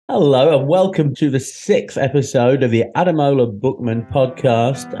Hello and welcome to the 6th episode of the Adamola Bookman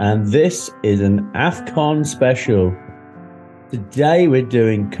podcast, and this is an AFCON special. Today we're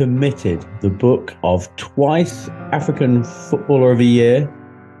doing Committed, the book of twice African Footballer of the Year,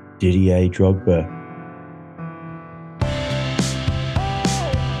 Didier Drogba.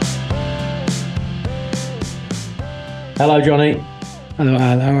 Hello, Johnny. Hello,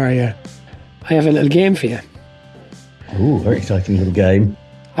 Al. How are you? I have a little game for you. Ooh, very exciting little game.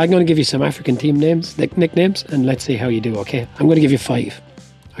 I'm going to give you some African team names, nicknames, and let's see how you do, okay? I'm going to give you 5.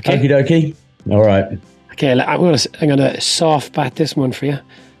 Okay? Okie dokie. All right. Okay, I'm going to soft bat this one for you.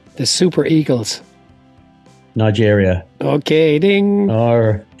 The Super Eagles. Nigeria. Okay, ding. All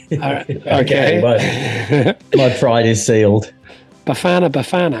right. Okay. My pride is sealed.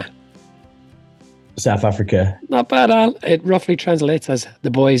 Bafana. South Africa. Not bad, Al. It roughly translates as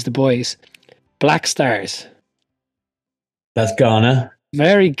the boys. Black Stars. That's Ghana.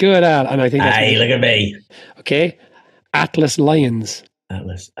 Very good, Al. And I think hey, look at me. Okay. Atlas Lions.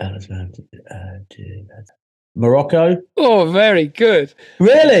 Atlas. Morocco. Oh, very good.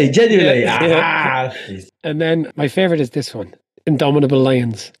 Really? Genuinely? Yeah. And then my favourite is this one. Indomitable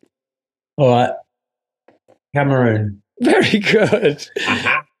Lions. All right. Cameroon. Very good.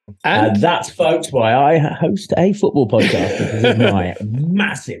 And that's, folks, why I host a football podcast, because of my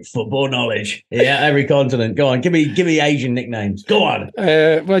massive football knowledge. Yeah, every continent. Go on, give me Asian nicknames. Go on.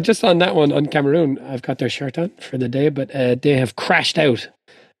 Well, just on that one, on Cameroon, I've got their shirt on for the day, but they have crashed out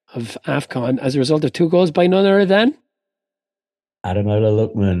of AFCON as a result of 2 goals by none other than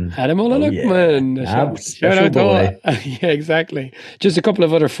Adamola Lookman. Lookman. Yeah. Shout out boy. Yeah, exactly. Just a couple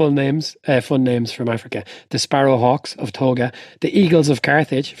of other fun names from Africa. The Sparrow Hawks of Togo, the Eagles of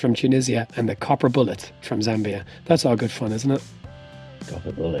Carthage from Tunisia, and the Copper Bullets from Zambia. That's all good fun, isn't it?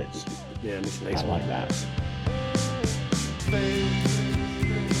 Copper Bullets. Yeah, it's a nice I one. like that.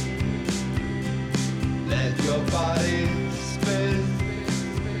 Let your body spin.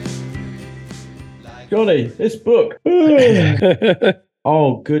 Johnny, this book.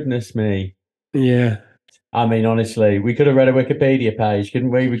 Oh, goodness me. Yeah. I mean, honestly, we could have read a Wikipedia page,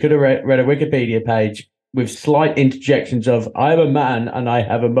 couldn't we? We could have read a Wikipedia page with slight interjections of, I am a man and I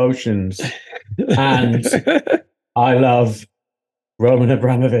have emotions. And I love Roman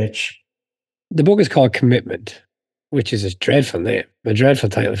Abramovich. The book is called Commitment, which is a dreadful name, a dreadful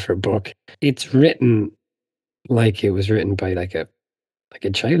title for a book. It's written like it was written by like a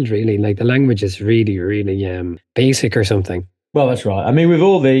child, really. Like the language is really, really basic or something. Well, that's right. I mean, with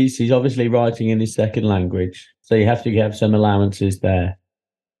all these, he's obviously writing in his second language, so you have to have some allowances there.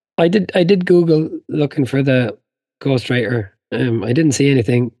 I did Google looking for the ghostwriter. I didn't see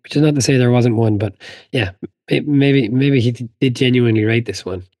anything, which is not to say there wasn't one, but yeah, maybe he did genuinely write this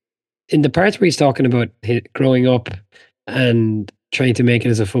one. In the parts where he's talking about growing up and trying to make it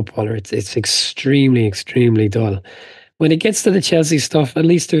as a footballer, it's extremely, extremely dull. When it gets to the Chelsea stuff, at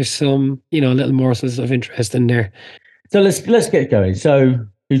least there's some, little morsels of interest in there. So let's get going. So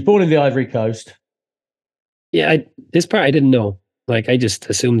he was born in the Ivory Coast. Yeah, this part I didn't know. Like I just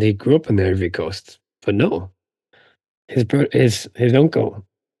assumed he grew up in the Ivory Coast, but no. His uncle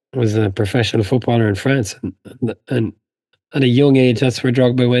was a professional footballer in France, and at a young age, that's where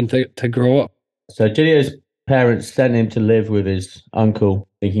Drogba went to grow up. So Didier's parents sent him to live with his uncle,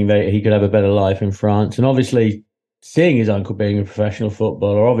 thinking that he could have a better life in France, and obviously, seeing his uncle being a professional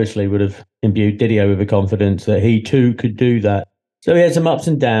footballer obviously would have imbued Didier with the confidence that he too could do that. So he had some ups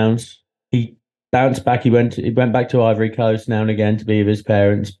and downs. He bounced back. He went back to Ivory Coast now and again to be with his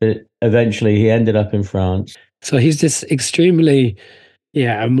parents, but eventually he ended up in France. So he's this extremely,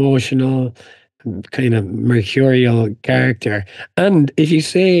 emotional, kind of mercurial character. And if you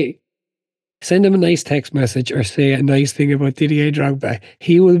send him a nice text message or say a nice thing about Didier Drogba,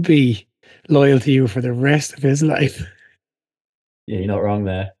 he will be loyal to you for the rest of his life. Yeah, you're not wrong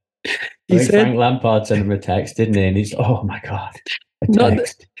there. Frank Lampard sent him a text, didn't he? And he's, oh my God, a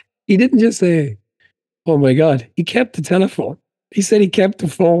text. He didn't just say, oh my God, he kept the telephone. He said he kept the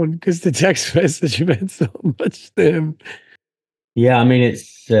phone because the text message meant so much to him. Yeah, I mean,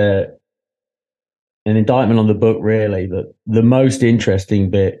 it's an indictment on the book, really. That the most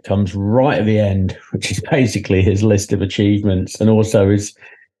interesting bit comes right at the end, which is basically his list of achievements, and also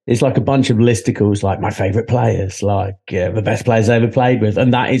it's like a bunch of listicles, like my favourite players, like the best players I ever played with.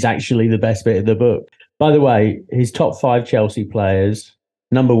 And that is actually the best bit of the book. By the way, his top 5 Chelsea players,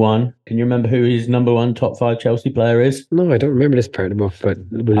 number 1. Can you remember who his number 1 top 5 Chelsea player is? No, I don't remember this part of the book, but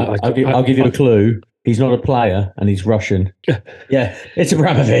I'll give you a clue. He's not a player and he's Russian. Yeah, it's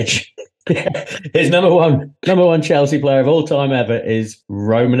Abramovich. His number one Chelsea player of all time ever is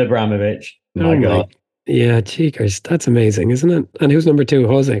Roman Abramovich. My God. Yeah, cheekers. That's amazing, isn't it? And who's number two?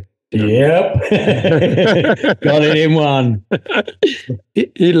 Jose. Yep. Got it in one.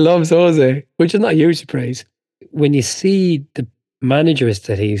 He loves Jose, which is not a huge surprise. When you see the managers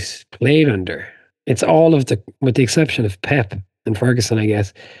that he's played under, it's all of the, with the exception of Pep and Ferguson, I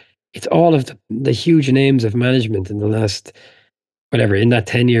guess, it's all of the huge names of management in the last, whatever, in that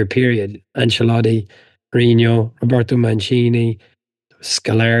 10-year period. Ancelotti, Mourinho, Roberto Mancini,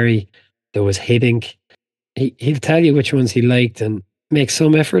 Scolari, there was Hiddink. He'll tell you which ones he liked and make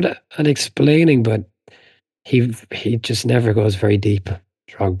some effort at explaining, but he just never goes very deep.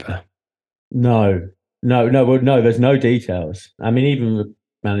 Drogba. No, no. Well, no, there's no details. I mean, even the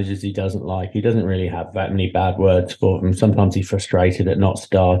managers he doesn't like, he doesn't really have that many bad words for them. Sometimes he's frustrated at not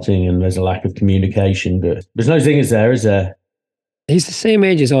starting and there's a lack of communication, but there's no zingers there, is there? He's the same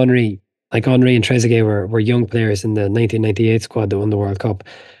age as Henri. Like Henri and Trezeguet were young players in the 1998 squad that won the World Cup,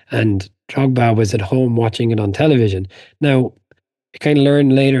 and Drogba was at home watching it on television. Now, you kind of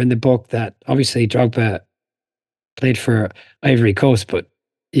learn later in the book that obviously Drogba played for Ivory Coast, but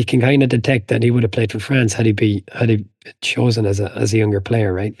you can kind of detect that he would have played for France had he been chosen as a younger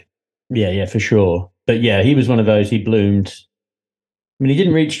player, right? Yeah, yeah, for sure. But yeah, he was one of those, he bloomed. I mean, he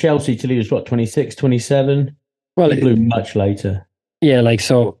didn't reach Chelsea till he was what, 26, 27. Well, He bloomed much later. yeah, like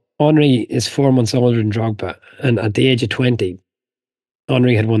so. Henri is 4 months older than Drogba, and at the age of 20,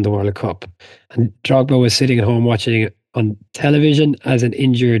 Henri had won the World Cup, and Drogba was sitting at home watching it on television as an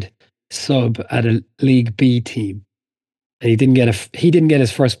injured sub at a League B team, and he didn't get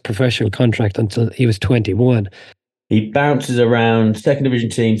his first professional contract until he was 21. He bounces around second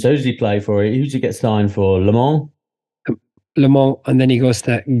division teams. So who does he play for? Who does he get signed for? Le Mans? Le Mans, and then he goes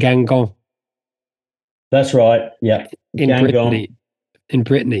to Guingamp That's right. Yeah. in Gangon, Brittany. In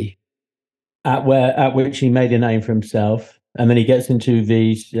Brittany, at which he made a name for himself. And then he gets into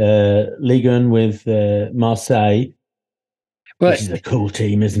the Ligue 1 with Marseille, well, which is a cool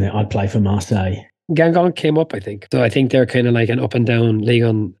team, isn't it? I'd play for Marseille. Guingamp came up, I think. So I think they're kind of like an up and down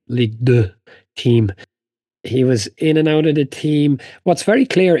Ligue 2 team. He was in and out of the team. What's very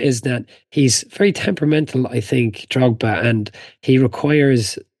clear is that he's very temperamental, I think, Drogba, and he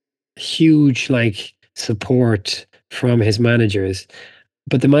requires huge like support from his managers.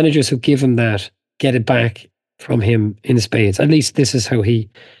 But the managers who give him that get it back from him in spades. At least this is how he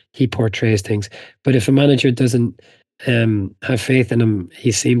portrays things. But if a manager doesn't have faith in him,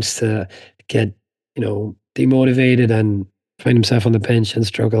 he seems to get, demotivated and find himself on the bench and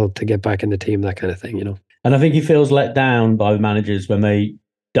struggle to get back in the team, that kind of thing. And I think he feels let down by the managers when they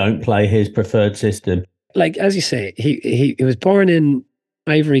don't play his preferred system. Like, as you say, he was born in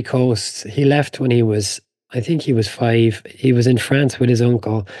Ivory Coast. He left when I think he was 5. He was in France with his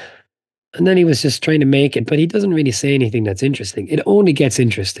uncle. And then he was just trying to make it, but he doesn't really say anything that's interesting. It only gets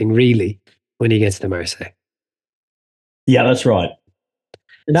interesting, really, when he gets to Marseille. Yeah, that's right.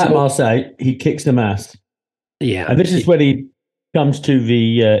 And at So, Marseille, he kicks the ass. yeah. And this is when he comes to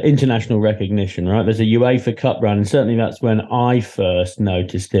the international recognition, right? There's a UEFA Cup run, and certainly that's when I first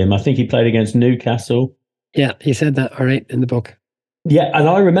noticed him. I think he played against Newcastle. Yeah, he said that, all right, in the book. Yeah, and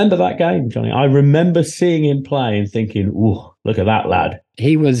I remember that game, Johnny. I remember seeing him play and thinking, "Ooh, look at that lad."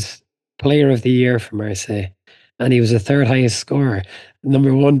 He was player of the year for Marseille, and he was the third highest scorer.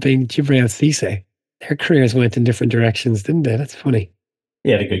 Number one being Djibril Cissé. Their careers went in different directions, didn't they? That's funny.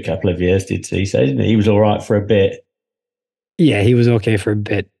 He had a good couple of years, did Cisse, didn't he? He was all right for a bit. Yeah, he was okay for a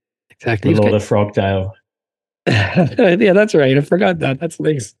bit. Exactly. The Lord of Frogdale. Yeah, that's right. I forgot that. That's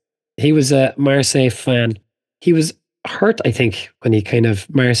nice. He was a Marseille fan. He was hurt, I think, when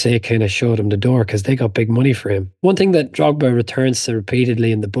Marseille kind of showed him the door because they got big money for him. One thing that Drogba returns to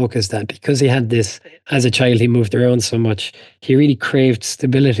repeatedly in the book is that because he had this, as a child, he moved around so much, he really craved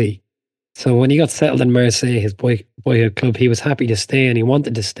stability. So when he got settled in Marseille, his boyhood club, he was happy to stay and he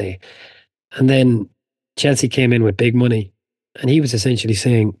wanted to stay. And then Chelsea came in with big money. And he was essentially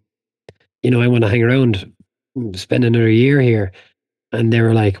saying, I want to hang around, spend another year here. And they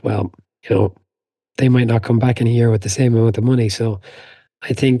were like, well, they might not come back in a year with the same amount of money. So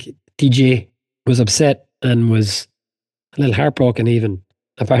I think Didier was upset and was a little heartbroken even.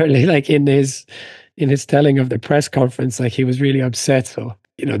 Apparently, like in his telling of the press conference, like he was really upset. So,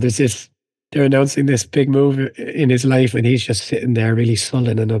 they're announcing this big move in his life and he's just sitting there really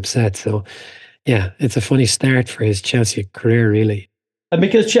sullen and upset. So yeah, it's a funny start for his Chelsea career, really. And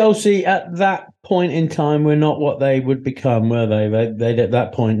because Chelsea at that point in time were not what they would become, were they? They'd at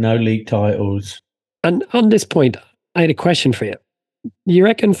that point no league titles. And on this point, I had a question for you. You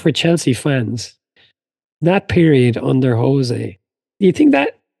reckon for Chelsea fans, that period under Jose, do you think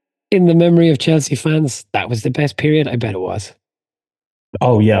that in the memory of Chelsea fans, that was the best period? I bet it was.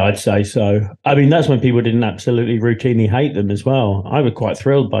 Oh yeah, I'd say so. I mean, that's when people didn't absolutely routinely hate them as well. I was quite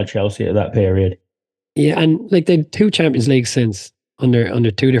thrilled by Chelsea at that period. Yeah, and like they had two Champions Leagues since under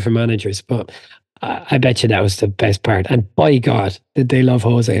two different managers, but I bet you that was the best part. And by God, did they love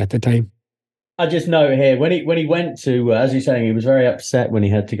Jose at the time? I just note here when he went to, as you're saying, he was very upset when he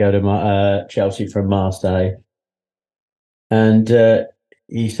had to go to Chelsea from Marseille, and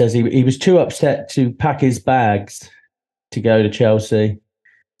he says he was too upset to pack his bags to go to Chelsea,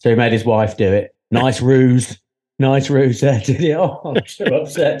 so he made his wife do it. Nice ruse there, Didier. Oh, I'm too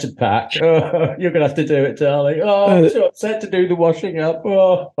upset to pack. Oh, you're gonna have to do it, darling. Oh, I'm Uh, too upset to do the washing up.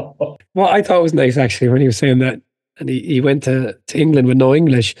 Oh. what I thought was nice actually when he was saying that, and he went to England with no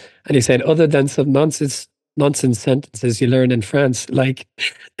English, and he said, other than some nonsense sentences you learn in France, like,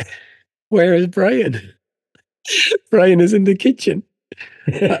 where is Brian? Brian is in the kitchen.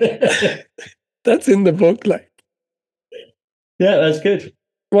 Uh, That's in the book. Like, Yeah, that's good.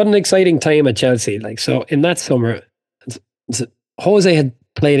 what an exciting time at Chelsea. Like, so in that summer, it's- Jose had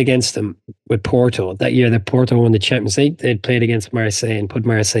played against them with Porto that year. That Porto won the Champions League. They'd played against Marseille and put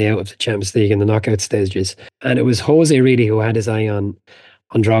Marseille out of the Champions League in the knockout stages. And it was Jose really who had his eye on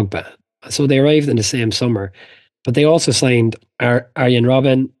Drogba. So they arrived in the same summer, but they also signed Arjen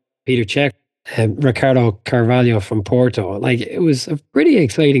Robben, Peter Cech, Ricardo Carvalho from Porto. Like, it was a pretty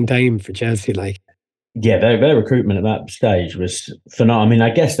exciting time for Chelsea. Like, Yeah, their recruitment at that stage was phenomenal. I mean,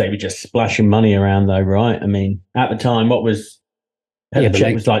 I guess they were just splashing money around, though, right? I mean, at the time, what was yeah, Petr but Cech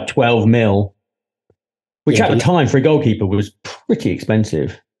like, was like 12 mil, which yeah, at the but time for a goalkeeper was pretty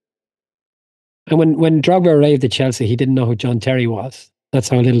expensive. and when Drogba arrived at Chelsea, he didn't know who John Terry was. That's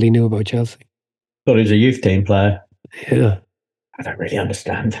how little he knew about Chelsea. Thought he was a youth team player. Yeah. I don't really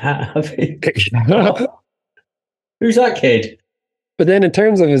understand that. I mean, who's that kid? But then in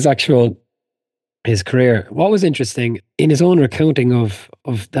terms of his career, what was interesting in his own recounting of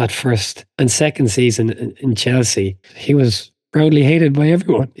that first and second season in Chelsea, he was proudly hated by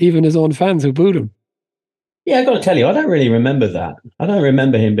everyone, even his own fans who booed him. Yeah, I got to tell you, I don't really remember that. I don't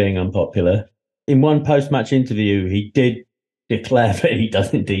remember him being unpopular. In one post-match interview, he did declare that he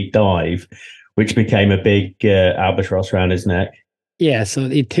does indeed dive, which became a big albatross around his neck. Yeah, so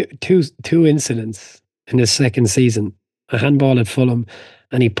he two incidents in his second season. A handball at Fulham,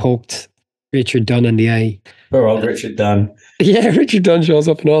 and he poked Richard Dunn in the eye. Poor old Richard Dunn. Yeah, Richard Dunn shows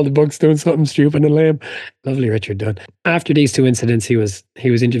up in all the books doing something stupid and lame. Lovely Richard Dunn. After these two incidents, he was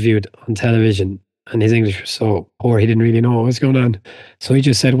interviewed on television, and his English was so poor he didn't really know what was going on. So he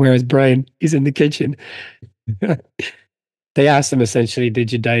just said, "Where is Brian? He's in the kitchen." They asked him essentially,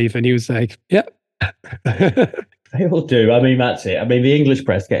 "Did you dive?" And he was like, "Yep." They all do. I mean, that's it. I mean, the English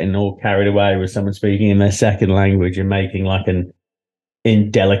press getting all carried away with someone speaking in their second language and making like an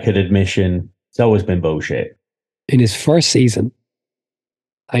indelicate admission. It's always been bullshit. In his first season,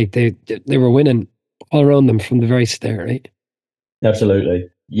 like they were winning all around them from the very start, right? Absolutely.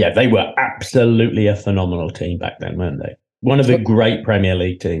 Yeah, they were absolutely a phenomenal team back then, weren't they? One of the So, great Premier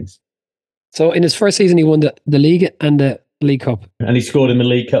League teams. so in his first season, he won the league and the League Cup. And he scored in the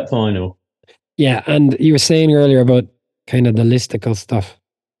League Cup final. Yeah, and you were saying earlier about kind of the listicle stuff.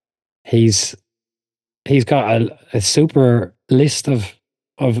 He's he's got a super list of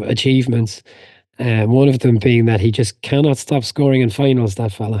achievements. One of them being that he just cannot stop scoring in finals.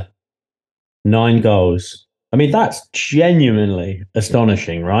 That fella, 9 goals. I mean, that's genuinely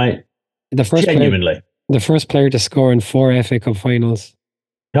astonishing, right? the first player, Genuinely. the first player to score in 4 FA Cup finals.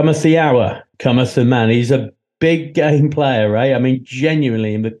 Cometh the hour, cometh the man. He's a big game player, right? I mean,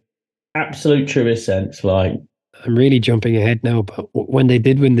 genuinely, in the absolute truest sense. Like, I'm really jumping ahead now, but when they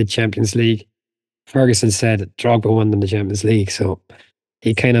did win the Champions League, Ferguson said Drogba won them the Champions League, so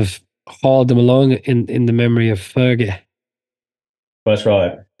he kind of hauled them along in the memory of Fergie. that's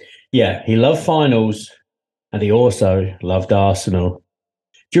right. Yeah, he loved finals and he also loved Arsenal.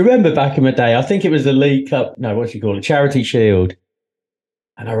 Do you remember back in the day? I think it was the League Cup. No, what do you call it? Charity Shield.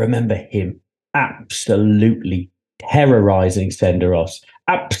 And I remember him absolutely terrorizing Senderos.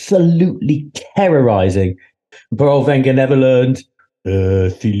 Absolutely terrorizing. But old Wenger never learned.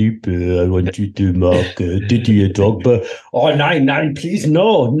 Philippe, I want you to mark Didier Drogba. Oh, no, please,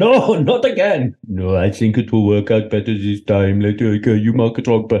 no, not again. No, I think it will work out better this time. Let you mark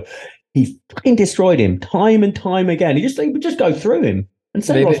Drogba. He fucking destroyed him time and time again. He would just go through him. And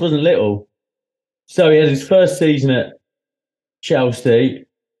Senderos wasn't little. So he had his first season at Chelsea.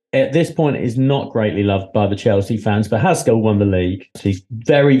 At this point, is not greatly loved by the Chelsea fans, but has still won the league. So he's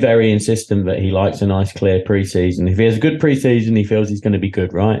very, very insistent that he likes a nice, clear pre-season. If he has a good pre-season, he feels he's going to be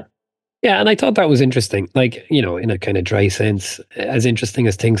good, right? Yeah, and I thought that was interesting. Like, in a kind of dry sense, as interesting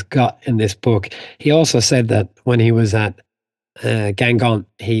as things got in this book. He also said that when he was at Gangon,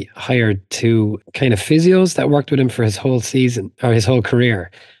 he hired two kind of physios that worked with him for his whole season or his whole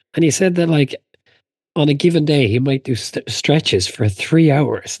career. And he said that like on a given day, he might do stretches for 3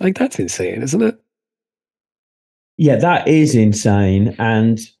 hours. Like that's insane, isn't it? Yeah, that is insane.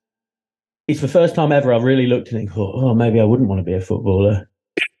 And it's the first time ever I've really looked and thought, oh, maybe I wouldn't want to be a footballer.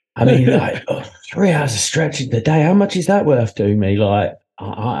 I mean, like 3 hours of stretching a day, how much is that worth to me? Like,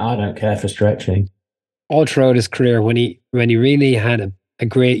 I don't care for stretching. All throughout his career, when he really had a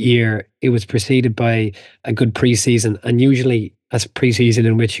great year, it was preceded by a good preseason, and usually a preseason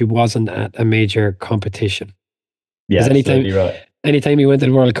in which he wasn't at a major competition. Yeah, Because absolutely right. anytime he went to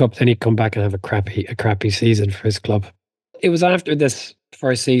the World Cup, then he'd come back and have a crappy season for his club. It was after this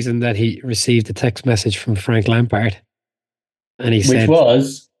first season that he received a text message from Frank Lampard, and he Which said,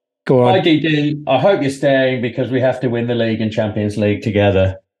 was, "Go hi, on." Didi, I hope you're staying because we have to win the league and Champions League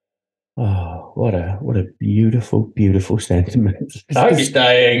together. Oh, what a beautiful, beautiful sentiment. It's, I hope you're it's,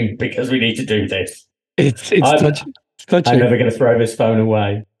 staying because we need to do this. it's I'm, touching. It's I'm touching. never going to throw this phone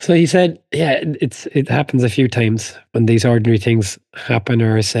away. So he said, "Yeah, it happens a few times when these ordinary things happen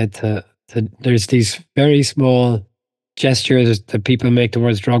or are said to. There's these very small gestures that people make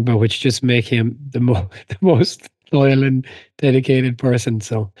towards Drogba, which just make him the most loyal and dedicated person."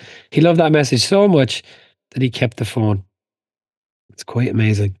 So he loved that message so much that he kept the phone. It's quite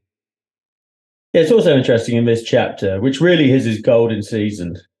amazing. Yeah, it's also interesting in this chapter, which really is his golden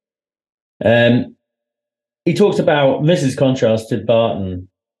season. Um, he talks about this is contrast to Barton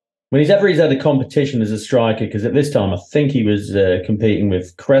when he's had a competition as a striker, because at this time I think he was competing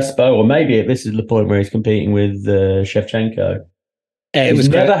with Crespo, or maybe this is the point where he's competing with Shevchenko. It He's was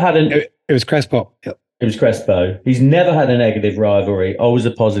never had an. it was Crespo. Yep. It was Crespo. He's never had a negative rivalry, always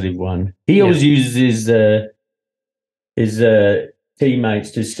a positive one. He Yeah. always uses his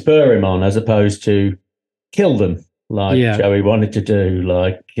teammates to spur him on, as opposed to kill them, like Yeah. Joey wanted to do.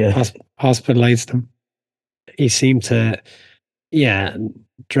 Like, Hospitalized him. He seemed to, yeah,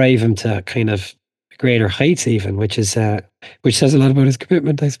 drive him to kind of greater heights, even, which says a lot about his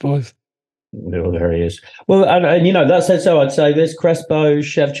commitment, I suppose. well, there he is. Well, and that said, so I'd say this: Crespo,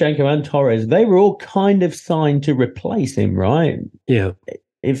 Shevchenko, and Torres. They were all kind of signed to replace him, right? Yeah.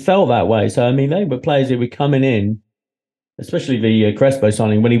 It felt that way. So I mean, they were players who were coming in, especially the Crespo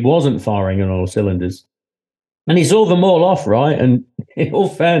signing when he wasn't firing on all cylinders, and he saw them all off, right? And in all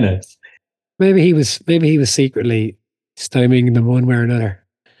fairness, Maybe he was secretly stymieing them one way or another.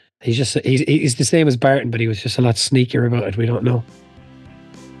 He's the same as Barton, but he was just a lot sneakier about it. We don't know.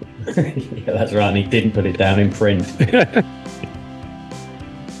 yeah, that's right. And he didn't put it down in print.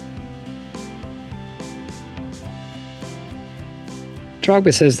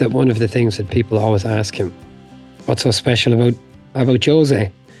 Drogba says that one of the things that people always ask him, what's so special about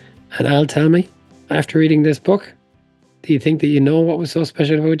Jose? And Al, tell me, after reading this book, do you think that you know what was so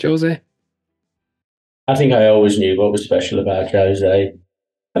special about Jose? I think I always knew what was special about Jose.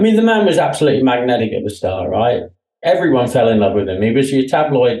 I mean, the man was absolutely magnetic at the start, right? Everyone fell in love with him. He was your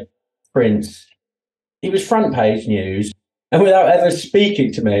tabloid prince. He was front page news. And without ever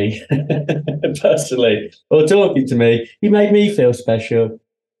speaking to me personally or talking to me, he made me feel special.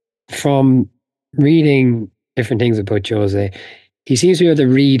 From reading different things about Jose, he seems to be able to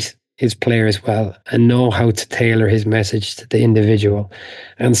read his players well and know how to tailor his message to the individual.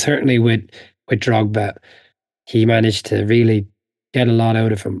 And certainly with Drogba, he managed to really get a lot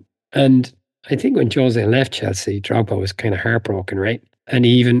out of him. And I think when Jose left Chelsea, Drogba was kind of heartbroken, right? And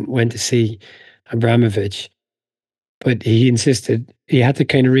he even went to see Abramovich, but he insisted he had to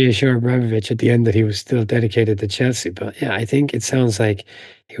kind of reassure Abramovich at the end that he was still dedicated to Chelsea. But yeah, I think it sounds like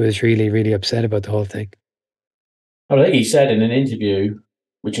he was really, really upset about the whole thing. I think he said in an interview,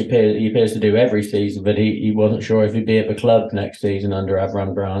 which he appears to do every season, but he wasn't sure if he'd be at the club next season under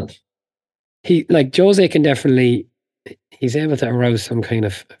Avram Grant. He like Jose can definitely he's able to arouse some kind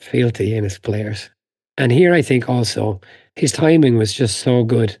of fealty in his players. And here I think also his timing was just so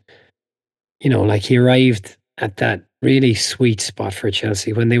good. Like he arrived at that really sweet spot for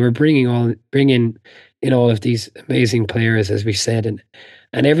Chelsea when they were bringing in all of these amazing players, as we said,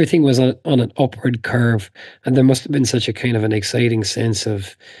 and everything was on an upward curve, and there must have been such a kind of an exciting sense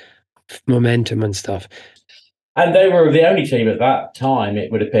of momentum and stuff. And they were the only team at that time,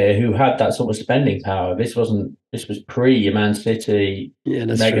 it would appear, who had that sort of spending power. This was pre Man City, Yeah,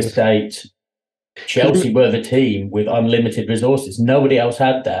 that's mega true. state. Chelsea were the team with unlimited resources. Nobody else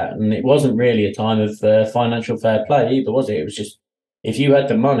had that. And it wasn't really a time of financial fair play either, was it? It was just, if you had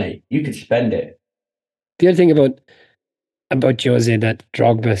the money, you could spend it. The other thing about Jose that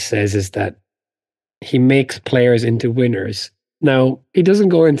Drogba says is that he makes players into winners. Now, he doesn't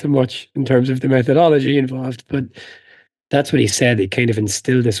go into much in terms of the methodology involved, but that's what he said. He kind of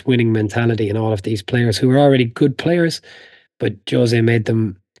instilled this winning mentality in all of these players who were already good players, but Jose made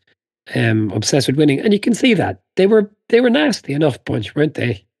them obsessed with winning. And you can see that they were nasty enough bunch, weren't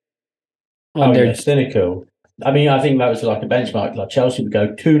they? On Oh yeah, their cynical. I mean, I think that was like a benchmark. Like Chelsea would go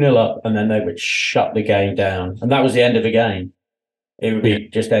 2-0 up and then they would shut the game down. And that was the end of the game. It would yeah, be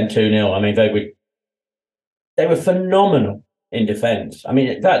just then 2-0. I mean, they were phenomenal in defence. I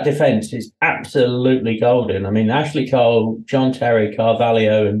mean, that defence is absolutely golden. I mean, Ashley Cole, John Terry,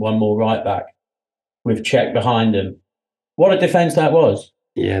 Carvalho, and one more right back with Czech behind them. What a defence that was.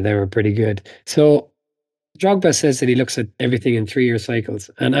 yeah, they were pretty good. So Drogba says that he looks at everything in 3-year cycles.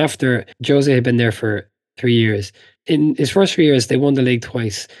 And after Jose had been there for 3 years, in his first 3 years, they won the league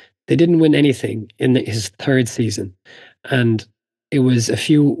twice. They didn't win anything in his third season. And it was a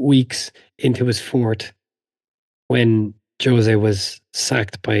few weeks into his fourth when Jose was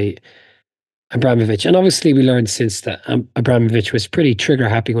sacked by Abramovich. And obviously, we learned since that Abramovich was pretty trigger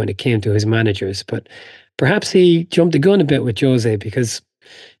happy when it came to his managers. But perhaps he jumped the gun a bit with Jose because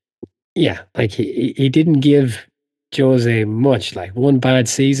yeah, like he didn't give Jose much, like one bad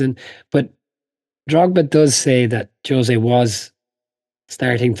season. But Drogba does say that Jose was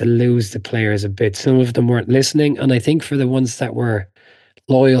starting to lose the players a bit. Some of them weren't listening. And I think for the ones that were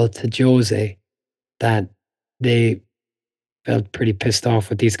loyal to Jose, that they felt pretty pissed off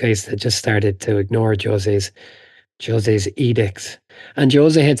with these guys that just started to ignore Jose's edicts. And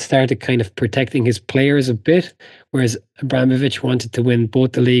Jose had started kind of protecting his players a bit, whereas Abramovich wanted to win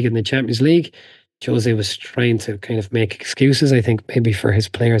both the league and the Champions League. Jose was trying to kind of make excuses, I think, maybe for his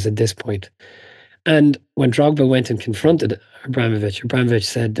players at this point. And when Drogba went and confronted Abramovich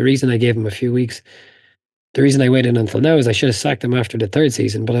said, the reason I gave him a few weeks, the reason I waited until now is I should have sacked him after the third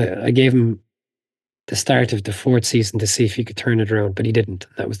season, but I gave him the start of the fourth season to see if he could turn it around, but he didn't.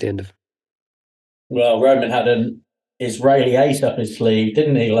 That was the end of it. Well, Roman had an Israeli ace up his sleeve,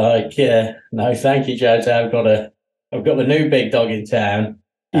 didn't he? Like, yeah, no, thank you, Jose. I've got the new big dog in town,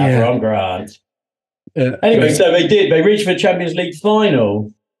 Avram Grant. Anyway, so they did. They reached the Champions League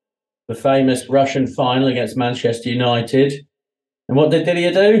final, the famous Russian final against Manchester United. And what did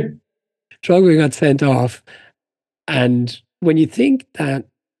Didier do? Drogba got sent off. And when you think that,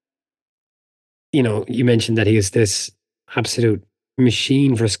 you mentioned that he is this absolute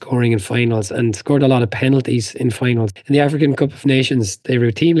machine for scoring in finals and scored a lot of penalties in finals. In the African Cup of Nations, they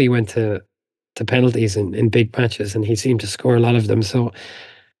routinely went to penalties in big matches, and he seemed to score a lot of them. So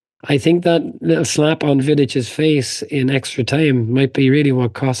I think that little slap on Vidic's face in extra time might be really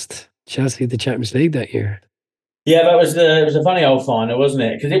what cost Chelsea the Champions League that year. Yeah, it was a funny old final, wasn't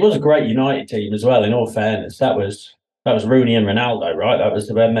it? Because it was a great United team as well. In all fairness, that was Rooney and Ronaldo, right? That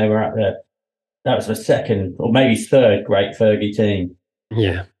was when they were at there. That was the second or maybe third great Fergie team.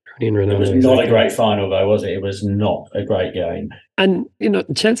 Yeah, Rooney and Ronaldo. It was not a great final, though, was it? It was not a great game. And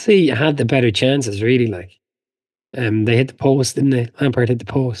Chelsea had the better chances, really. Like, they hit the post, didn't they? Lampard hit the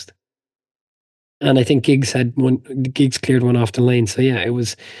post. And I think Giggs cleared one off the line. So yeah,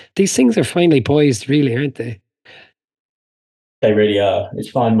 these things are finely poised, really, aren't they? They really are.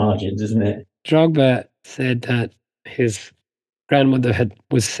 It's fine margins, isn't it? Drogba said that his grandmother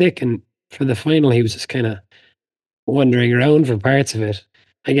was sick, and for the final, he was just kind of wandering around for parts of it.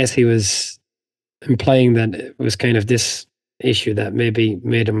 I guess he was implying that it was kind of this issue that maybe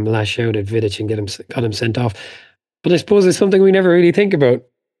made him lash out at Vidic and got him sent off. But I suppose it's something we never really think about.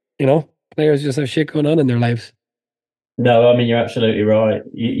 Players just have shit going on in their lives. No, I mean, you're absolutely right.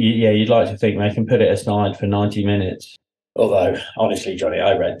 You'd like to think they can put it aside for 90 minutes. Although, honestly, Johnny,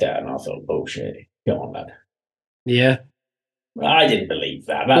 I read that and I thought, bullshit. Come on, man. Yeah. I didn't believe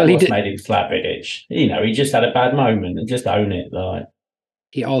that. That was made him slap Vidic. He just had a bad moment and just own it. Like,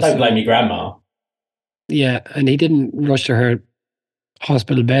 don't blame your grandma. Yeah, and he didn't rush to her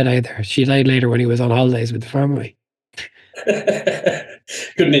hospital bed either. She died later when he was on holidays with the family.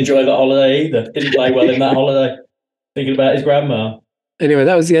 Couldn't enjoy the holiday either. Didn't play well in that holiday. Thinking about his grandma. Anyway,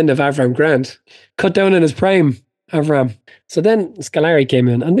 that was the end of Avram Grant. Cut down in his prime, Avram. So then Scolari came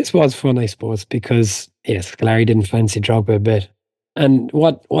in, and this was fun, I suppose, because Scolari didn't fancy Drogba a bit. And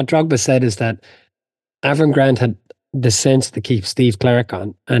what Drogba said is that Avram Grant had the sense to keep Steve Clarke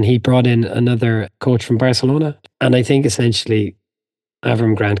on, and he brought in another coach from Barcelona. And I think essentially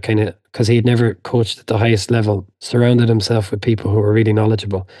Avram Grant kind of, because he had never coached at the highest level, surrounded himself with people who were really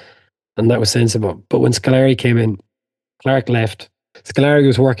knowledgeable, and that was sensible. But when Scolari came in, Clarke left. Scolari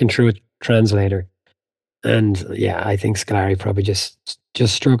was working through a translator, and I think Scolari probably just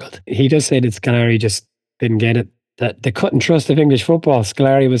struggled. He does say that Scolari just didn't get it, that the cut and trust of English football,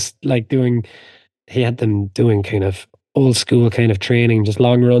 Scolari was like he had them doing kind of old school kind of training, just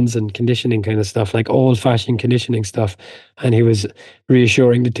long runs and conditioning kind of stuff, like old fashioned conditioning stuff. And he was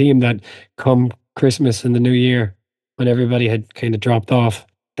reassuring the team that come Christmas and the New Year, when everybody had kind of dropped off,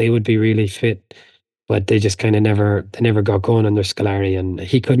 they would be really fit. But they just kind of never got going on their Scolari, and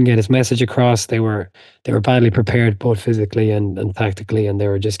he couldn't get his message across. They were badly prepared both physically and tactically, and they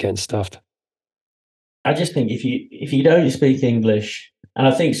were just getting stuffed. I just think if you don't speak English, and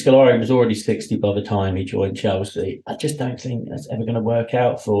I think Scolari was already 60 by the time he joined Chelsea, I just don't think that's ever going to work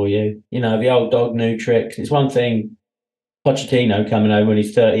out for you. You know, the old dog, new tricks. It's one thing Pochettino coming over when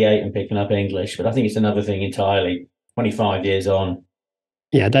he's 38 and picking up English, but I think it's another thing entirely 25 years on.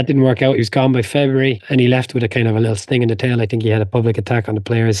 Yeah, that didn't work out. He was gone by February, and he left with a kind of a little sting in the tail. I think he had a public attack on the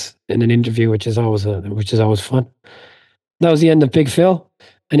players in an interview, which is always fun. That was the end of Big Phil,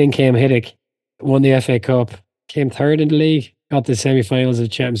 and in came Hiddick, won the FA Cup, came third in the league, got to the semi-finals of the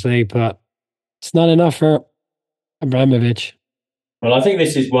Champions League, but it's not enough for Abramovich. Well, I think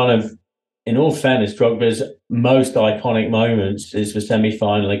this is one of, in all fairness, Drogba's most iconic moments is the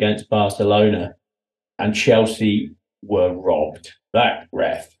semi-final against Barcelona, and Chelsea were robbed. That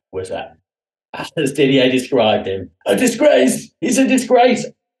ref was, as Didier described him, a disgrace. He's a disgrace.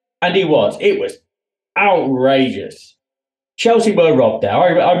 And he was. It was outrageous. Chelsea were robbed there.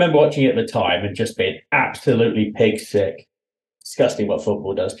 I remember watching it at the time and just being absolutely pig sick. Disgusting what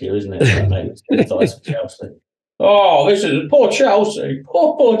football does to you, isn't it? Like, Chelsea. Oh, this is poor Chelsea.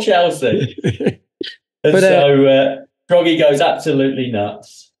 Poor Chelsea. And Droggy goes absolutely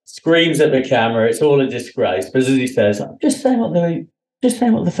nuts. Screams at the camera. It's all a disgrace. But as he says, I'm just saying what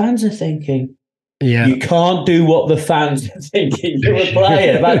the fans are thinking. Yeah. You can't do what the fans are thinking. You're a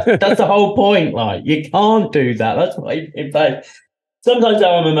player. That's the whole point. Like, you can't do that. That's why you play. Sometimes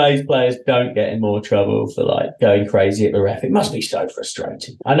our amazed players don't get in more trouble for like going crazy at the ref. It must be so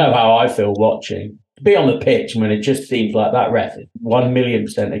frustrating. I know how I feel watching. Be on the pitch when it just seems like that ref is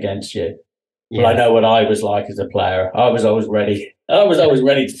 1,000,000% against you. Yeah. But I know what I was like as a player. I was always ready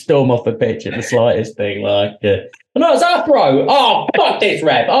to storm off the pitch at the slightest thing. Like, no, it's our throw. Oh, fuck this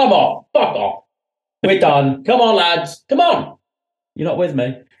ref. I'm off. Fuck off. We're done. Come on, lads. Come on. You're not with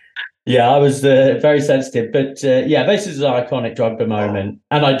me. Yeah, I was very sensitive. But this is an iconic Drogba moment.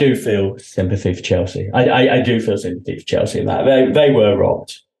 And I do feel sympathy for Chelsea. I do feel sympathy for Chelsea in that. They were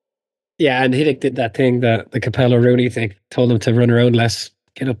robbed. Yeah, and Hiddick did that thing, the Capello Rooney thing, told him to run around less,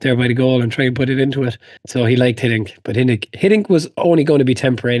 get up there by the goal and try and put it into it. So he liked Hiddink, but Hiddink was only going to be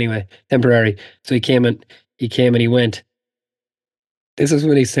temporary. So he came and he went. This is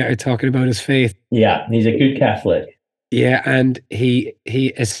when he started talking about his faith. Yeah, he's a good Catholic. Yeah, and he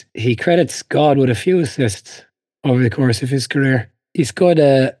credits God with a few assists over the course of his career. He scored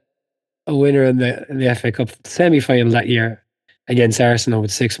a winner in the FA Cup semi-final that year against Arsenal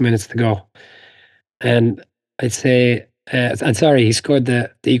with 6 minutes to go. And I'd say, he scored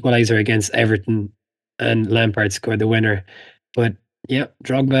the equaliser against Everton, and Lampard scored the winner. But yeah,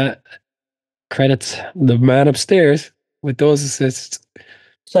 Drogba credits the man upstairs with those assists.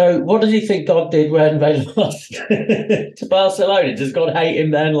 So what does he think God did when they lost to Barcelona? Does God hate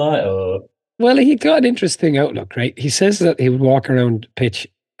him then? Well, he got an interesting outlook, right? He says that he would walk around pitch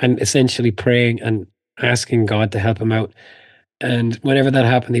and essentially praying and asking God to help him out. And whenever that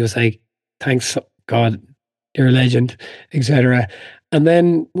happened, he was like, thanks, God, you're a legend, etc. And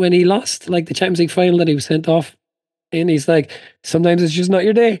then when he lost, like the Champions League final that he was sent off, and he's like, sometimes it's just not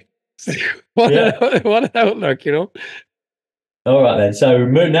your day. What an outlook, you know? All right, then. So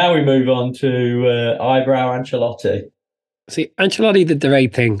now we move on to Eyebrow Ancelotti. See, Ancelotti did the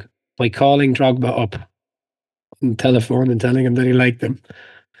right thing by calling Drogba up on the telephone and telling him that he liked him.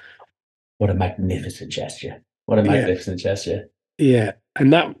 What a magnificent gesture. What a magnificent gesture. Yeah.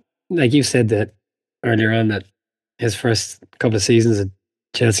 And that, like you said that earlier on, that his first couple of seasons at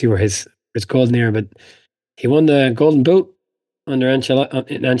Chelsea were his golden era, but he won the Golden Boot under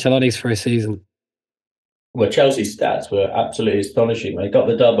Ancelotti's first season. Well, Chelsea's stats were absolutely astonishing. They got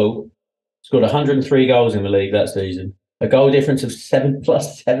the double, scored 103 goals in the league that season, a goal difference of 7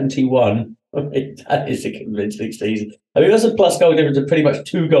 plus 71. I mean, that is a convincing season. I mean, that's a plus goal difference of pretty much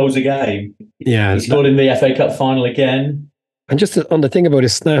 2 goals a game. Yeah. He scored in the FA Cup final again. And just on the thing about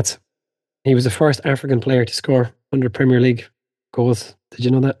his stats, he was the first African player to score 100 Premier League goals. Did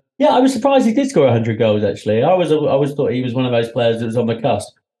you know that? Yeah, I was surprised he did score 100 goals, actually. I always thought he was one of those players that was on the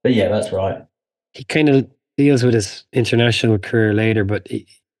cusp. But yeah, that's right. He kind of deals with his international career later, but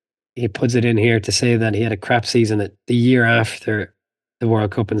he puts it in here to say that he had a crap season the year after the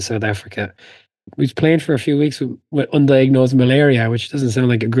World Cup in South Africa. He was playing for a few weeks with undiagnosed malaria, which doesn't sound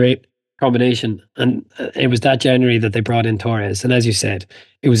like a great combination. And it was that January that they brought in Torres. And as you said,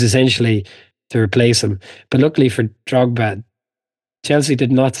 it was essentially to replace him. But luckily for Drogba, Chelsea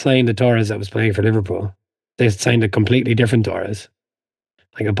did not sign the Torres that was playing for Liverpool. They signed a completely different Torres,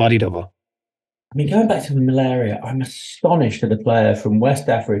 like a body double. I mean, going back to the malaria, I'm astonished that a player from West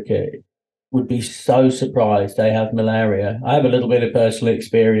Africa would be so surprised they have malaria. I have a little bit of personal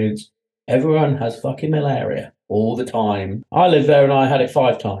experience. Everyone has fucking malaria all the time. I lived there and I had it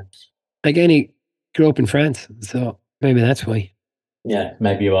 5 times. Again, he grew up in France, so maybe that's why. Yeah,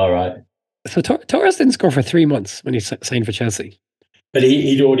 maybe you are right. So Torres didn't score for 3 months when he signed for Chelsea. But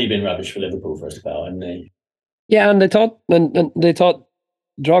he'd already been rubbish for Liverpool for a spell, hadn't he? Yeah, and they thought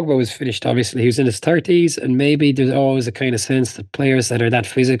Drogba was finished. Obviously, he was in his 30s, and maybe there's always a kind of sense that players that are that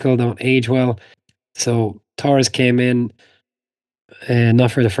physical don't age well. So Torres came in,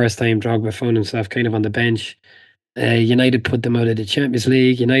 not for the first time. Drogba found himself kind of on the bench. United put them out of the Champions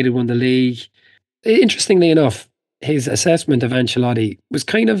League. United won the league. Interestingly enough, his assessment of Ancelotti was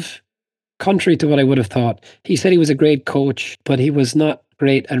kind of contrary to what I would have thought. He said he was a great coach, but he was not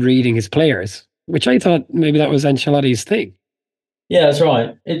great at reading his players, which I thought maybe that was Ancelotti's thing. Yeah, that's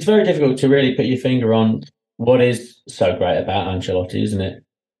right. It's very difficult to really put your finger on what is so great about Ancelotti, isn't it?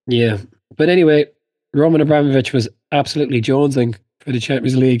 Yeah. But anyway, Roman Abramovich was absolutely jonesing for the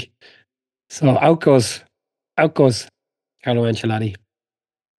Champions League. So out goes Carlo Ancelotti.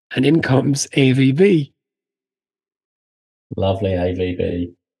 And in comes AVB. Lovely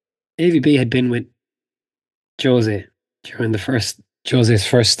AVB. AVB had been with Jose during Jose's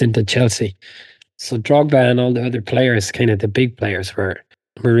first stint at Chelsea. So Drogba and all the other players, kind of the big players, were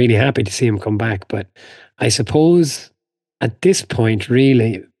really happy to see him come back. But I suppose at this point,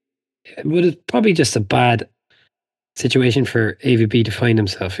 really, it was probably just a bad situation for AVB to find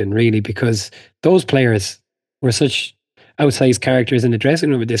himself in, really, because those players were such outsized characters in the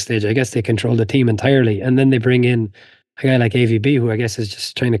dressing room at this stage. I guess they control the team entirely. And then they bring in a guy like AVB, who I guess is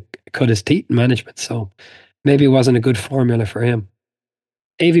just trying to cut his teeth in management. So maybe it wasn't a good formula for him.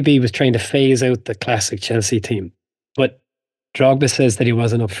 AVB was trying to phase out the classic Chelsea team, but Drogba says that he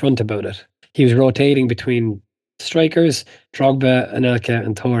wasn't upfront about it. He was rotating between strikers, Drogba, Anelka,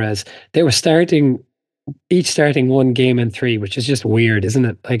 and Torres. They were each starting one game in 3, which is just weird, isn't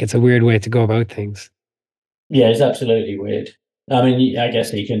it? Like, it's a weird way to go about things. Yeah, it's absolutely weird. I mean, I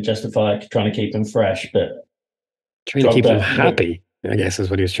guess he can justify trying to keep them fresh, but trying to keep them happy, I guess, is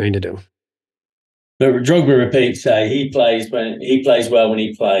what he was trying to do. But Drogba repeats, he plays well when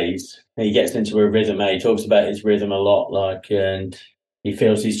he plays. He gets into a rhythm. He talks about his rhythm a lot, and he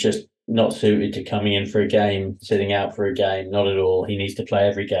feels he's just not suited to coming in for a game, sitting out for a game. Not at all. He needs to play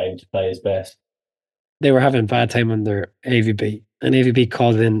every game to play his best. They were having a bad time under AVB, and AVB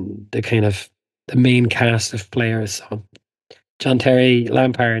called in the main cast of players. So John Terry,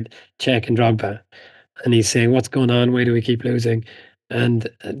 Lampard, Cech, and Drogba. And he's saying, what's going on? Why do we keep losing? And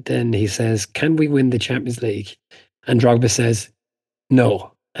then he says, can we win the Champions League? And Drogba says,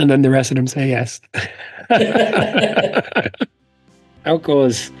 no. And then the rest of them say yes. Out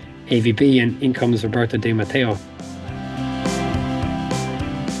goes AVB, and in comes Roberto Di Matteo.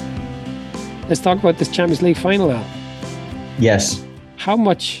 Let's talk about this Champions League final, Al. Yes. How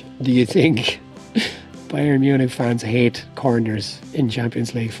much do you think Bayern Munich fans hate corners in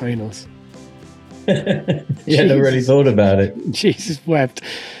Champions League finals? Yeah, never really thought about it. Jesus wept.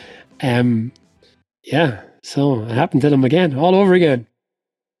 Yeah, so it happened to them again, all over again.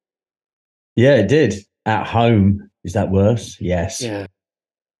 Yeah, it did. At home. Is that worse? Yes. Yeah.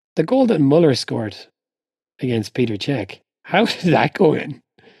 The goal that Muller scored against Peter Cech, how did that go in?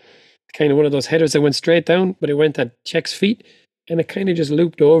 Kind of one of those headers that went straight down, but it went at Cech's feet, and it kind of just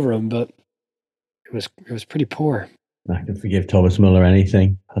looped over him, but it was pretty poor. I can forgive Thomas Muller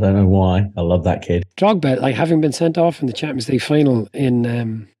anything. I don't know why. I love that kid. Drogba, like, having been sent off in the Champions League final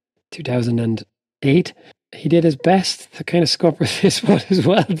in 2008, he did his best to kind of scupper this one as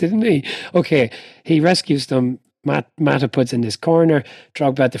well, didn't he? Okay, he rescues them. Mata puts in this corner.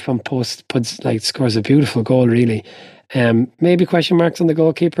 Drogba at the front post scores a beautiful goal, really. Maybe question marks on the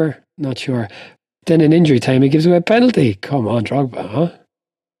goalkeeper. Not sure. Then in injury time, he gives away a penalty. Come on, Drogba, huh?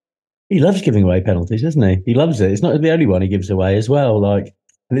 He loves giving away penalties, doesn't he? He loves it. It's not the only one he gives away as well. And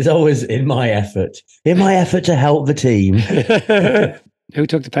it's always in my effort to help the team. Who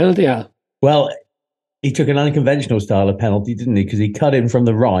took the penalty, Al? Well, he took an unconventional style of penalty, didn't he? Because he cut in from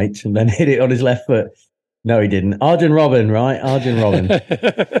the right and then hit it on his left foot. No, he didn't. Arjen Robben, right? Arjen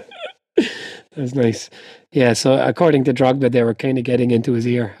Robben. That's nice. Yeah, so according to Drogba, they were kind of getting into his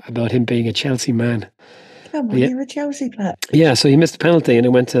ear about him being a Chelsea man. Come on, you're a Chelsea player. Yeah, so he missed the penalty and it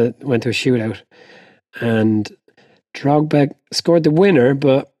went to a shootout. And Drogba scored the winner,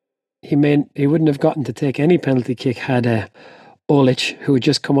 but he wouldn't have gotten to take any penalty kick had Olic, who had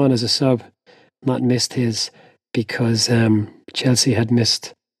just come on as a sub, not missed his because Chelsea had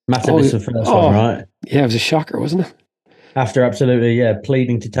missed. Massive miss the first one, Oh, right? yeah, it was a shocker, wasn't it? After absolutely,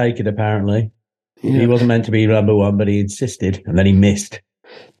 pleading to take it, apparently. He Yeah. wasn't meant to be number one, but he insisted, and then he missed.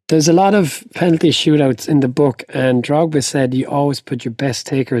 There's a lot of penalty shootouts in the book, and Drogba said you always put your best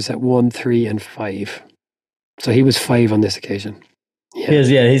takers at 1, 3, and 5. So he was 5 on this occasion.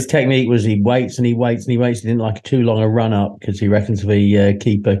 His technique was he waits and he waits and he waits. He didn't like too long a run up because he reckons the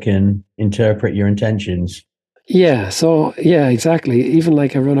keeper can interpret your intentions. Yeah, so, yeah, exactly. Even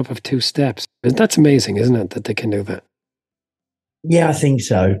like a run up of 2 steps. That's amazing, isn't it, that they can do that? Yeah, I think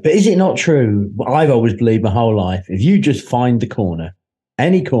so. But is it not true? I've always believed my whole life, if you just find the corner,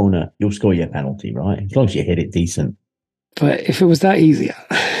 any corner, you'll score your penalty, right? As long as you hit it decent. But if it was that easy,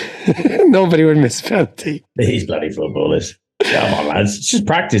 nobody would miss a penalty. These bloody footballers. Come on, lads. It's just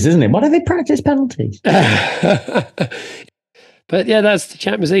practice, isn't it? Why don't they practice penalties? But yeah, that's the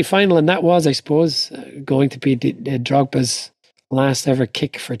Champions League final. And that was, I suppose, going to be Drogba's last ever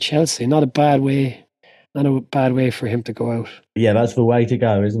kick for Chelsea. Not a bad way for him to go out. Yeah, that's the way to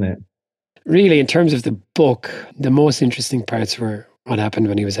go, isn't it? Really, in terms of the book, the most interesting parts were what happened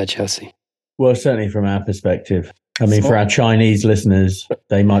when he was at Chelsea. Well, certainly from our perspective. I mean, for our Chinese listeners,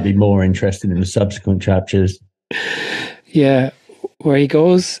 they might be more interested in the subsequent chapters. Yeah, where he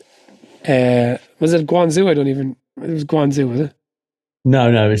goes. Was it Guangzhou? It was Guangzhou, was it?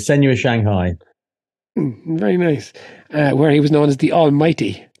 No, it's Senua Shanghai. Very nice. Where he was known as the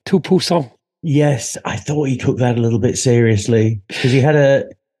Almighty, Tout Puissant. Yes, I thought he took that a little bit seriously because he had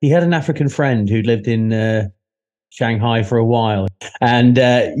an African friend who lived in Shanghai for a while, and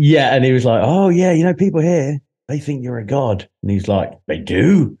and he was like, "Oh yeah, people here, they think you're a god," and he's like, "They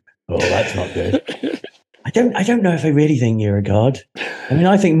do? Oh, that's not good." I don't know if they really think you're a god. I mean,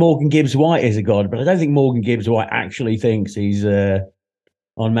 I think Morgan Gibbs White is a god, but I don't think Morgan Gibbs White actually thinks he's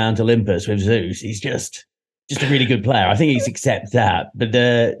on Mount Olympus with Zeus. He's just a really good player. I think he's accepts that. But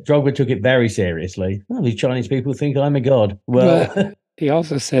Drogba took it very seriously. Oh, these Chinese people think I'm a god. Well, he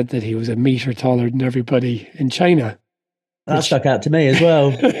also said that he was a meter taller than everybody in China. That stuck out to me as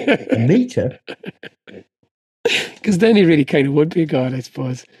well. A meter? Because then he really kind of would be a god, I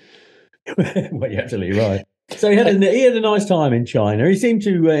suppose. Well, you're absolutely right. So he had a nice time in China. He seemed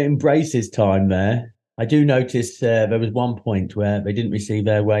to embrace his time there. I do notice there was one point where they didn't receive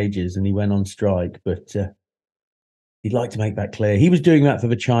their wages and he went on strike, but he'd like to make that clear. He was doing that for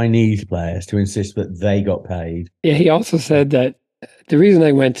the Chinese players to insist that they got paid. Yeah, he also said that the reason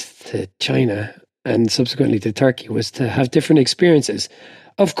I went to China and subsequently to Turkey was to have different experiences.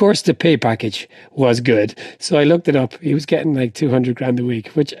 Of course, the pay package was good. So I looked it up. He was getting like 200 grand a week,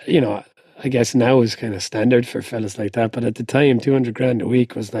 which, I guess now is kind of standard for fellas like that. But at the time, 200 grand a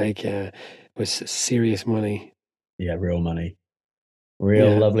week was like, was serious money. Yeah, real money.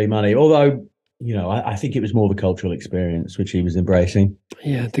 Real lovely money. Although, I think it was more the cultural experience, which he was embracing.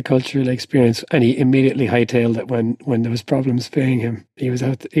 Yeah, the cultural experience. And he immediately hightailed it when there was problems paying him. He was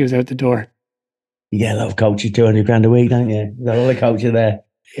out the door. You get a lot of culture, 200 grand a week, don't you? There's a lot of culture there.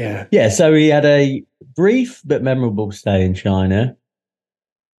 Yeah. Yeah, so he had a brief but memorable stay in China.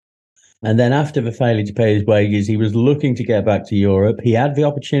 And then after the failure to pay his wages, he was looking to get back to Europe. He had the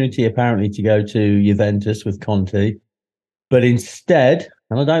opportunity, apparently, to go to Juventus with Conte. But instead,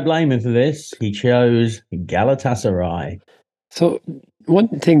 and I don't blame him for this, he chose Galatasaray. So one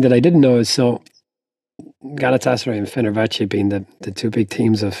thing that I didn't know is Galatasaray and Fenerbahce being the two big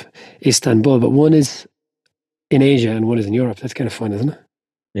teams of Istanbul, but one is in Asia and one is in Europe. That's kind of fun, isn't it?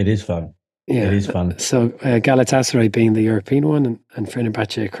 It is fun. Yeah, it is fun. So Galatasaray being the European one and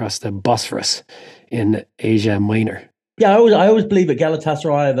Fenerbahce across the Bosphorus in Asia Minor. Yeah, I always believe that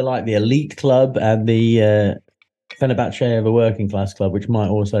Galatasaray are the elite club and the Fenerbahce are the working class club, which might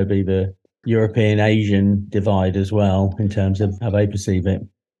also be the European Asian divide as well in terms of how they perceive it.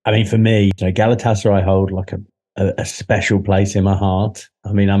 I mean, for me, Galatasaray hold like a special place in my heart.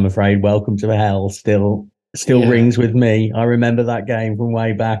 I mean, I'm afraid Welcome to Hell still rings with me. I remember that game from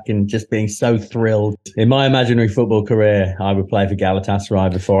way back and just being so thrilled. In my imaginary football career, I would play for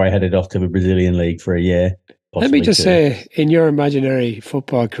Galatasaray before I headed off to the Brazilian league for a year. Let me just say, in your imaginary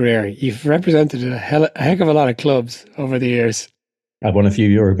football career, you've represented a heck of a lot of clubs over the years. I've won a few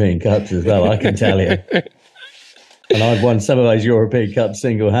European Cups as well, I can tell you. And I've won some of those European Cups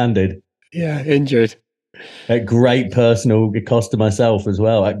single-handed. Yeah, injured. At great personal cost to myself as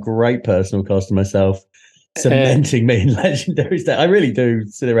well. At great personal cost to myself. Cementing me in legendary state. I really do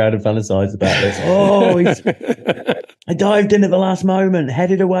sit around and fantasize about this. Oh, I dived in at the last moment,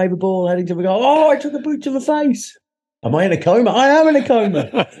 headed away the ball, heading to the goal. Oh, I took a boot to the face. Am I in a coma? I am in a coma.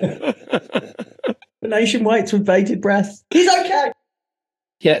 The nation waits with bated breath. He's okay.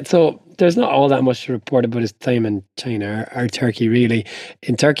 Yeah, so there's not all that much to report about his time in China or Turkey, really.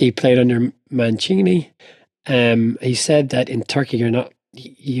 In Turkey, he played under Mancini. He said that in Turkey,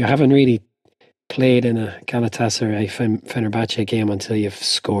 you haven't really played in a Galatasaray Fenerbahce game until you've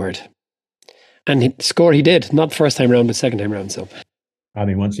scored. And he did, not first time round, but second time round. So I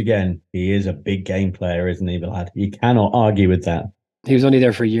mean, once again, he is a big game player, isn't he, lad? You cannot argue with that. he was only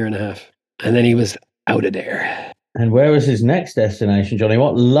there for a year and a half, and then he was out of there. And where was his next destination, Johnny?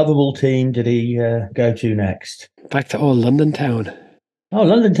 What lovable team did he go to next? Back to old London town. Oh,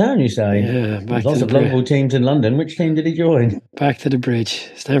 London Town, you say? Yeah, There's lots of lovable teams in London. Which team did he join? Back to the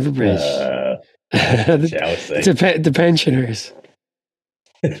bridge, Stamford Bridge. Chelsea. The pensioners.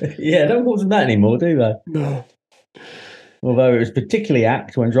 Yeah, don't call them that anymore, do they? No. Although it was particularly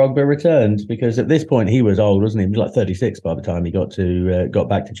apt when Drogba returned, because at this point he was old, wasn't he? He was like 36 by the time he got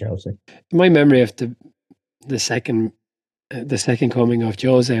back to Chelsea. My memory of the second coming of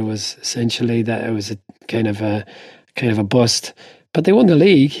Jose was essentially that it was a kind of a bust. But they won the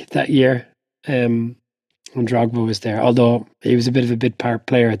league that year when Drogba was there, although he was a bit of a bit part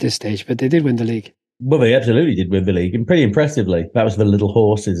player at this stage, but they did win the league. Well, they absolutely did win the league, and pretty impressively. That was the little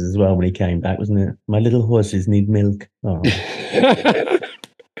horses as well when he came back, wasn't it? My little horses need milk. Oh.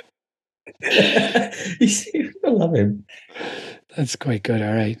 You see, I love him. That's quite good.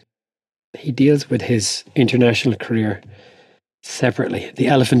 All right. He deals with his international career separately. The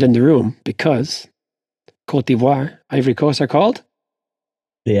elephant in the room, because Côte d'Ivoire, Ivory Coast are called?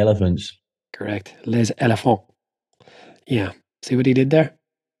 The Elephants. Correct. Les Elephants. Yeah. See what he did there?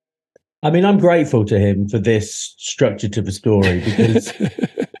 I mean, I'm grateful to him for this structure to the story because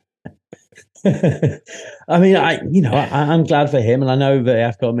I mean, I'm glad for him, and I know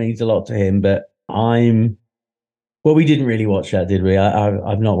that AFCON means a lot to him. But we didn't really watch that, did we?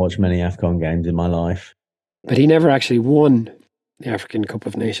 I've not watched many AFCON games in my life. But he never actually won the African Cup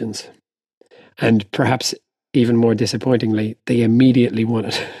of Nations, and perhaps even more disappointingly, they immediately won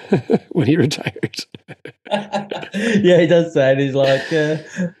it when he retired. Yeah, he does say it. He's like,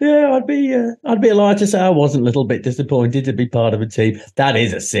 I'd be a liar to say I wasn't a little bit disappointed to be part of a team. That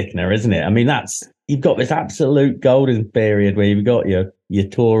is a sickener, isn't it? I mean, you've got this absolute golden period where you've got your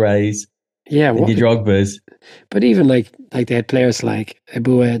Torres, and your Drogbas. But even like they had players like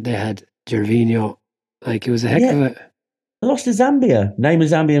Eboué, they had Gervinho. Like it was a heck of a. I lost to Zambia. Name a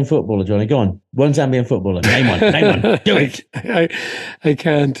Zambian footballer, Johnny. Go on. One Zambian footballer. Name one. Name one. Do it. I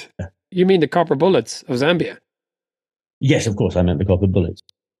can't. You mean the Copper Bullets of Zambia? Yes, of course. I meant the Copper Bullets.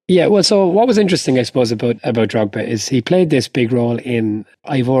 Yeah. Well, so what was interesting, I suppose, about Drogba is he played this big role in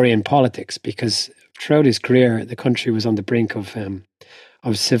Ivorian politics because throughout his career, the country was on the brink of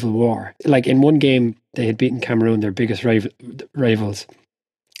civil war. Like in one game, they had beaten Cameroon, their biggest rivals,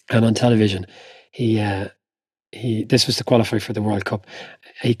 and on television, this was to qualify for the World Cup.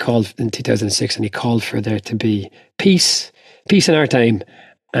 He called in 2006 and he called for there to be peace in our time.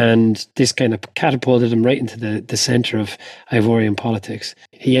 And this kind of catapulted him right into the center of Ivorian politics.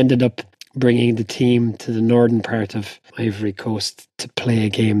 He ended up bringing the team to the northern part of Ivory Coast to play a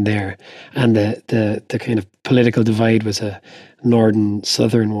game there. And the kind of political divide was a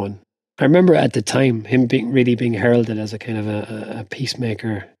northern-southern one. I remember at the time him being heralded as a kind of a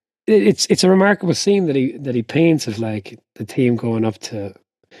peacemaker. It's a remarkable scene that he paints of like the team going up to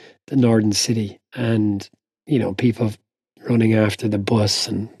the northern city and people running after the bus,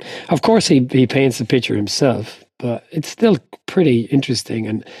 and of course he paints the picture himself, but it's still pretty interesting.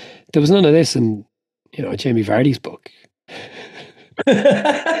 And there was none of this in Jamie Vardy's book.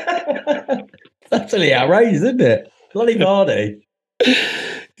 That's really outrageous, isn't it? Bloody Vardy.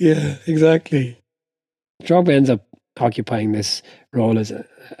 Yeah, exactly. Drogba ends up occupying this role as a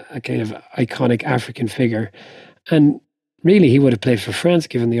kind of iconic African figure. And really, he would have played for France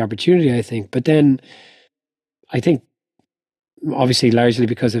given the opportunity, I think. But then I think, obviously, largely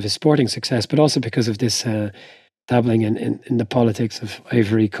because of his sporting success, but also because of this dabbling in the politics of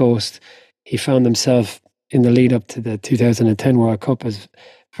Ivory Coast, he found himself in the lead up to the 2010 World Cup as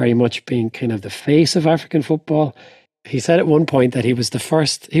very much being kind of the face of African football. He said at one point that he was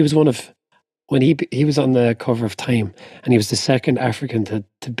when he was on the cover of Time, and he was the second African to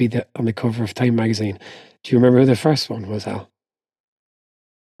be on the cover of Time magazine. Do you remember who the first one was, Al?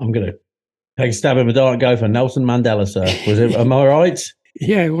 I'm going to take a stab in the dark and go for Nelson Mandela, sir. Was it? Am I right?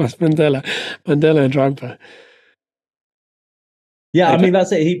 Yeah, it was Mandela and Drogba. Yeah, I mean,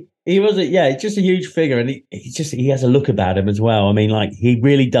 that's it. He was just a huge figure, and he has a look about him as well. I mean, like, he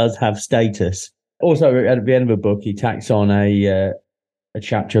really does have status. Also, at the end of the book, he tacks on a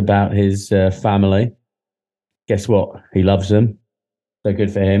chapter about his family. Guess what? He loves them. So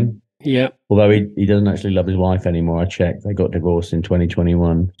good for him. Yeah. Although he doesn't actually love his wife anymore. I checked. They got divorced in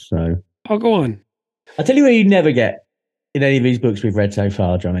 2021. So I'll go on. I tell you what, you never get in any of these books we've read so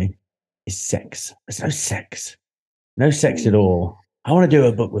far, Johnny, is sex. There's no sex. No sex at all. I want to do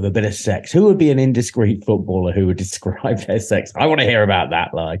a book with a bit of sex. Who would be an indiscreet footballer who would describe their sex? I want to hear about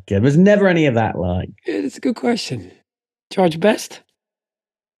that. Like, there's never any of that. Like, Yeah, that's a good question. George Best?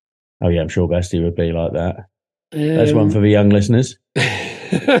 oh yeah, I'm sure Bestie would be like that. There's one for the young listeners.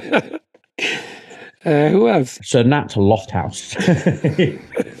 Who else? Sir Nat Lofthouse.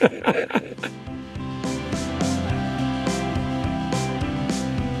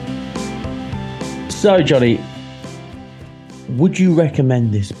 So, Johnny, would you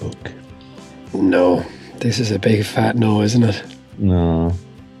recommend this book? No. This is a big fat no, isn't it? No.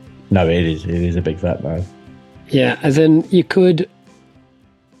 No, it is. It is a big fat no. Yeah, as in you could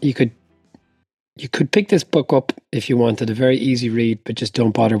pick this book up if you wanted a very easy read, but just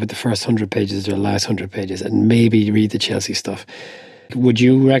don't bother with the first 100 pages or the last 100 pages, and maybe read the Chelsea stuff. Would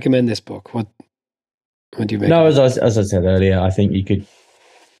you recommend this book? What do you make? No, as I said earlier, I think you could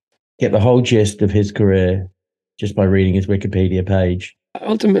get the whole gist of his career just by reading his Wikipedia page.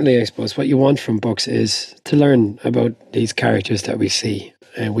 Ultimately, I suppose what you want from books is to learn about these characters that we see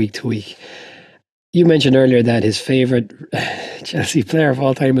week to week. You mentioned earlier that his favourite Chelsea player of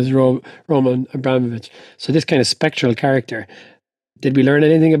all time is Roman Abramovich. So this kind of spectral character, did we learn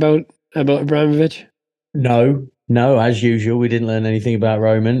anything about Abramovich? No, as usual, we didn't learn anything about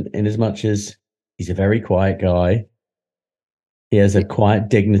Roman, in as much as he's a very quiet guy. He has a quiet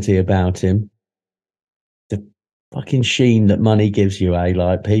dignity about him. The fucking sheen that money gives you,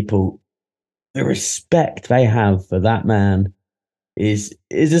 like people, the respect they have for that man is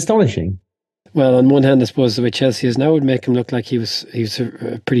astonishing. Well, on one hand, I suppose the way Chelsea is now would make him look like he was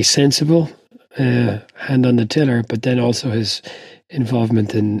pretty sensible, hand on the tiller, but then also his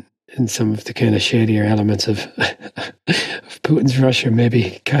involvement in some of the kind of shadier elements of Putin's Russia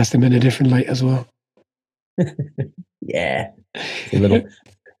maybe cast him in a different light as well. Yeah, a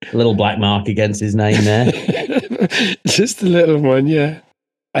little black mark against his name there. Just a little one, yeah.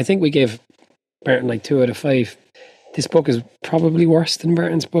 I think we gave Barton like 2 out of 5. This book is probably worse than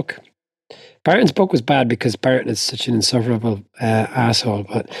Barton's book. Barton's book was bad because Barton is such an insufferable asshole,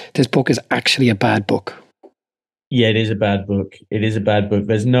 but this book is actually a bad book. Yeah, it is a bad book.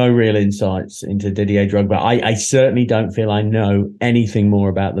 There's no real insights into Didier Drogba. I certainly don't feel I know anything more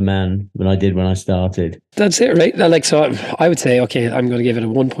about the man than I did when I started. That's it, right? Like, so I would say, okay, I'm going to give it a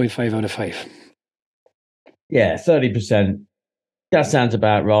 1.5 out of 5. Yeah, 30%. That sounds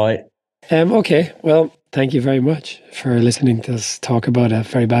about right. Okay, well, thank you very much for listening to us talk about a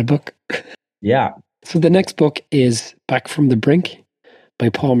very bad book. Yeah. So the next book is Back from the Brink by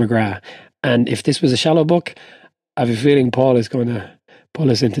Paul McGrath. And if this was a shallow book, I have a feeling Paul is going to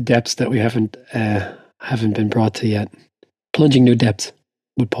pull us into depths that we haven't been brought to yet. Plunging new depths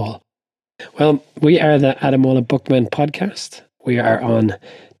with Paul. Well, we are the Adamola Bookmen podcast. We are on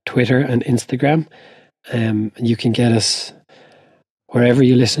Twitter and Instagram. You can get us wherever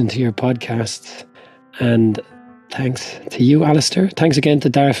you listen to your podcasts. And thanks to you, Alistair. Thanks again to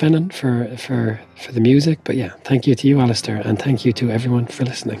Dara Fennan for the music. But yeah, thank you to you, Alistair. And thank you to everyone for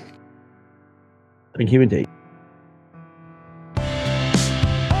listening. Thank you indeed.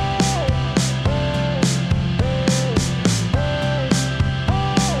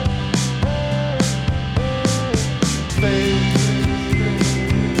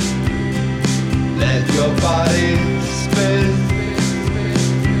 Let your body spin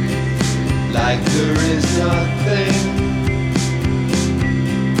like there is nothing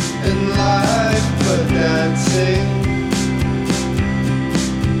in life but dancing.